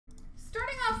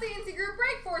CNC Group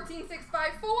Break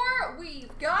 14654.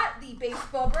 We've got the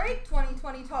Baseball Break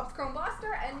 2020 Topps Chrome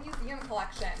Blaster and Museum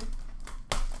Collection.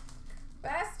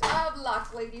 Best of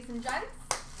luck, ladies and gents.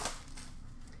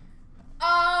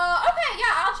 Okay,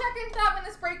 yeah, I'll check into that when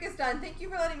this break is done. Thank you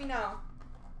for letting me know.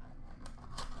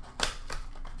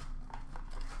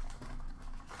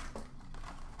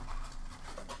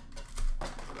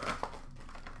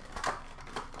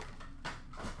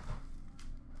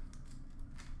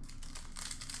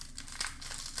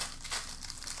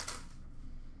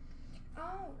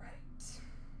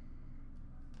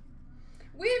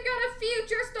 We've got a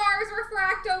Future Stars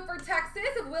Refracto for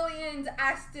Texas of Williams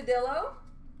Astudillo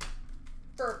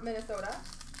for Minnesota.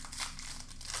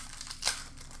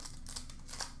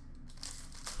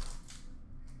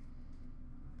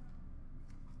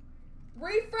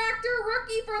 Refractor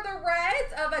Rookie for the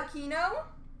Reds of Aquino.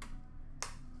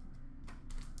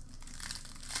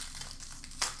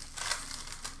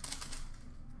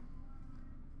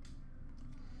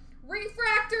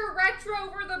 Refractor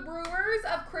Retro for the Brewers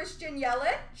of Christian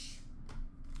Yelich.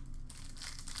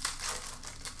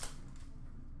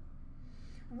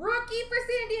 Rookie for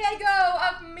San Diego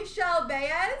of Michel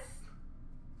Baez.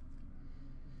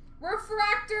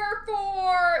 Refractor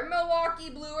for Milwaukee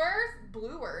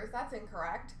Brewers, that's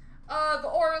incorrect, of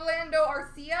Orlando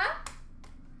Arcia.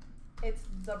 It's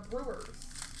the Brewers.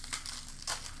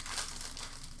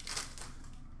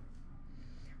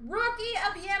 Rookie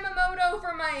of Yamamoto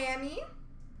for Miami.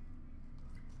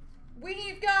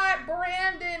 We've got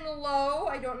Brandon Lowe.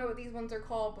 I don't know what these ones are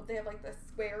called, but they have like the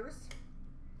squares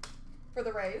for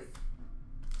the Rays.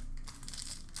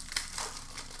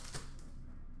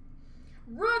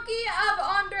 Rookie of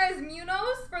Andres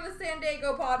Munoz for the San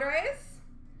Diego Padres.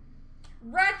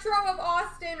 Retro of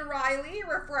Austin Riley,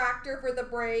 refractor for the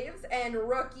Braves, and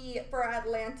rookie for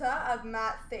Atlanta of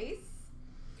Matt Face.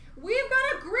 We've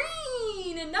got a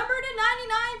green, numbered to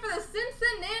 99 for the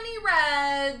Cincinnati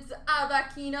Reds of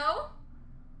Aquino.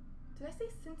 Did I say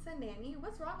Cincinnati?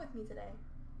 What's wrong with me today?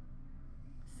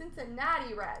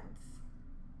 Cincinnati Reds.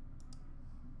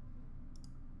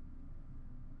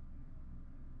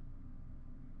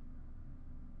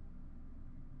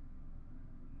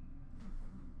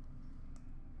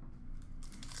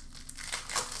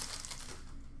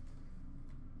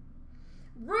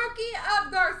 Rookie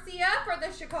of Garcia for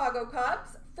the Chicago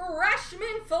Cubs.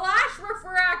 Freshman Flash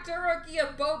Refractor Rookie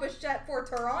of Bo Bichette for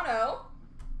Toronto.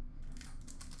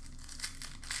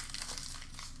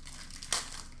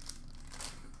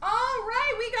 All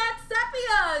right, we got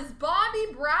Sepias.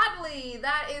 Bobby Bradley.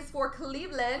 That is for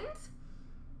Cleveland.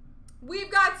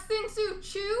 We've got Sinsu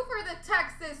Chu for the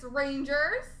Texas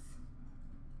Rangers.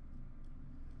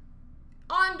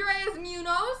 Andres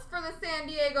Munoz for the San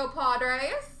Diego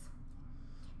Padres.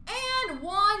 And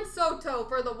Juan Soto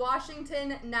for the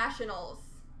Washington Nationals.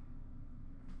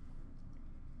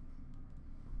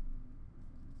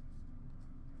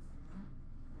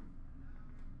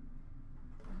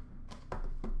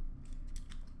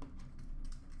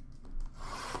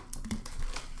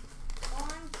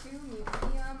 On to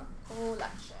Museum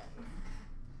Collection.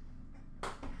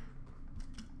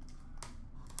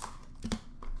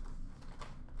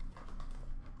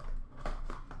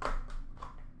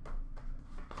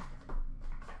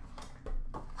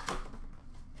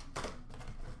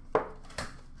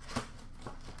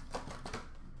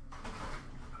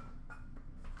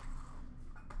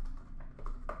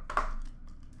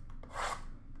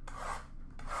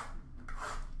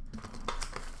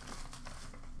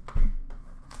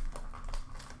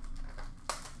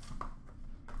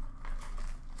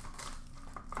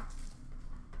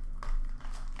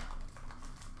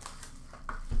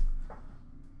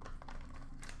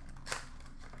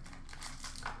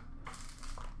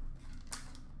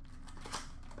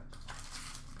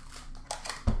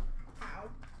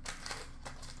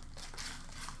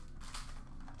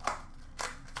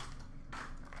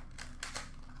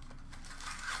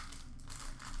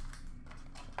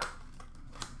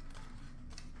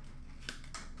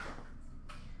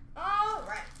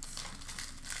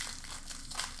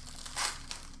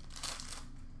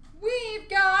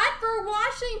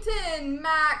 Washington,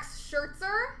 Max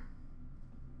Scherzer.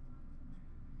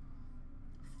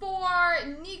 For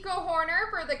Nico Horner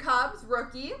for the Cubs,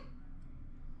 rookie.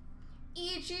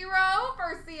 Ichiro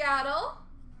for Seattle.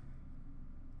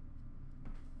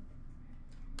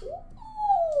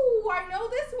 Ooh, I know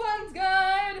this one's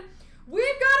good.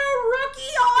 We've got a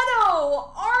rookie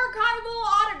auto, archival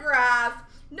autograph,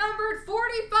 numbered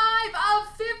 45 of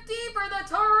 50 for the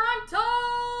Toronto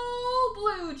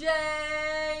Blue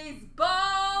Jays,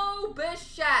 Bo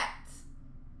Bichette.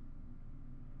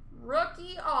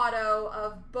 Rookie auto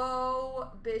of Bo Bo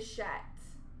Bichette.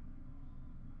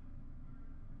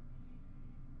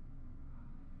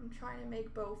 I'm trying to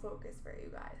make Bo focus for you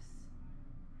guys.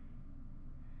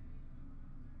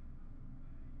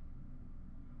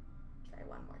 Try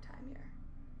one more time here.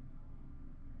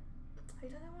 He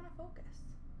doesn't want to focus.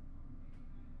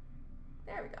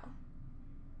 There we go.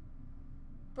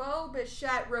 Bo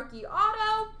Bichette rookie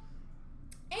auto.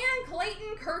 And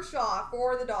Clayton Kershaw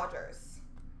for the Dodgers.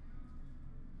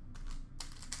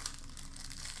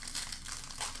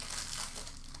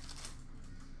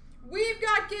 We've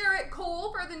got Garrett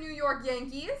Cole for the New York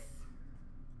Yankees.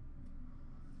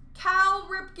 Cal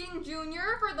Ripken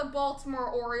Jr. for the Baltimore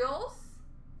Orioles.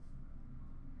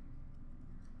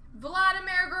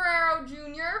 Vladimir Guerrero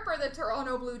Jr. for the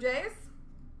Toronto Blue Jays.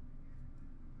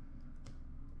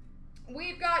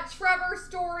 We've got Trevor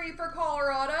Story for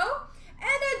Colorado.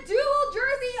 And a dual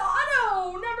jersey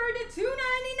auto, number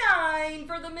 /299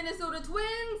 for the Minnesota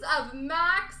Twins of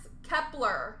Max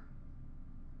Kepler.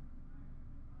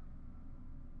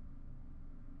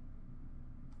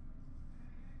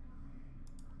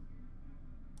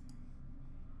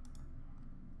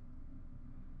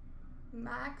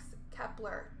 Max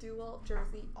Kepler, dual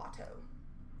jersey auto.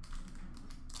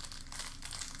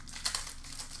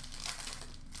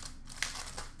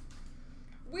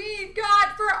 We've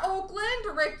got for Oakland,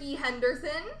 Ricky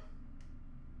Henderson.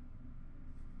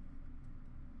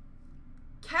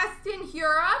 Keston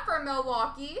Hiura for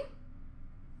Milwaukee.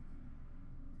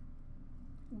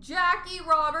 Jackie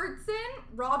Robinson,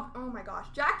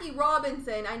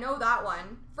 I know that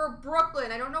one. For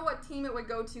Brooklyn, I don't know what team it would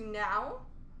go to now.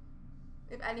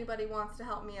 If anybody wants to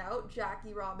help me out,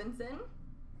 Jackie Robinson.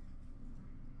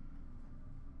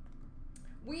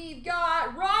 We've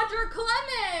got Roger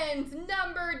Clemens,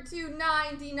 number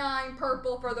 /299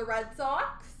 purple for the Red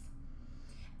Sox.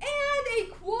 And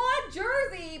a quad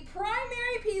jersey,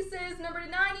 primary pieces, number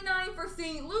 /99 for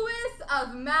St. Louis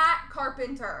of Matt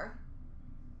Carpenter.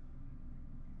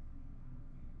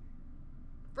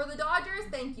 For the Dodgers,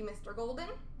 thank you, Mr. Golden.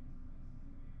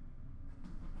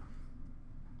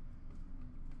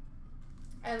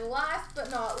 And last but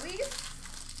not least,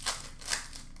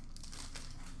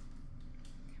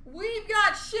 we've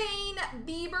got Shane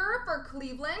Bieber for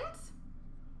Cleveland.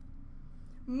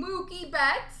 Mookie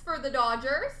Betts for the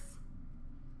Dodgers.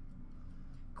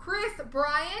 Chris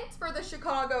Bryant for the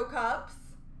Chicago Cubs.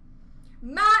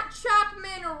 Matt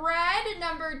Chapman red,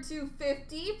 number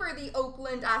 /250 for the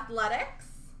Oakland Athletics.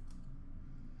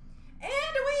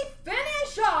 And we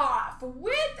finish off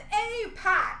with a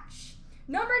patch.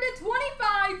 Number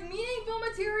 /25 Meaningful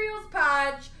Materials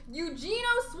patch,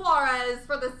 Eugenio Suarez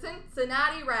for the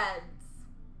Cincinnati Reds.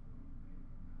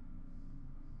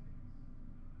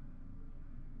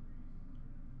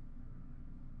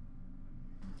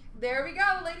 There we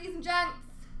go, ladies and gents.